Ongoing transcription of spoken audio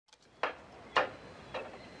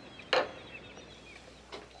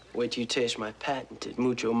Wait till you taste my patented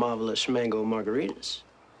Mucho Marvelous Mango Margaritas.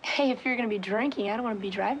 Hey, if you're gonna be drinking, I don't want to be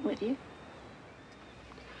driving with you.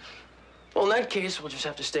 Well, in that case, we'll just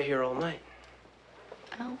have to stay here all night.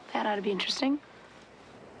 Oh, that ought to be interesting.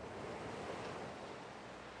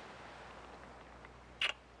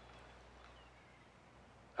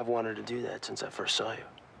 I've wanted to do that since I first saw you.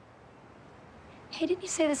 Hey, didn't you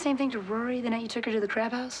say the same thing to Rory the night you took her to the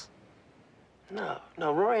crab house? No,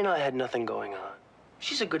 Rory and I had nothing going on.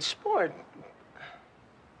 She's a good sport.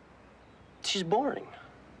 She's boring.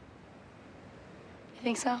 You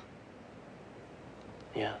think so?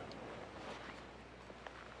 Yeah.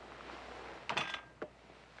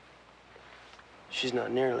 She's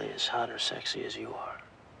not nearly as hot or sexy as you are.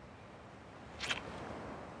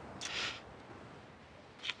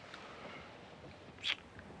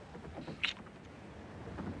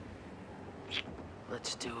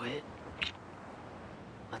 Let's do it.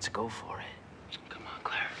 Let's go for it. Come on,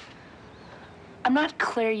 Claire. I'm not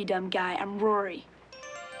Claire, you dumb guy. I'm Rory.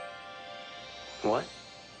 What?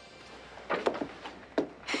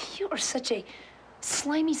 You are such a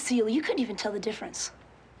slimy seal. You couldn't even tell the difference.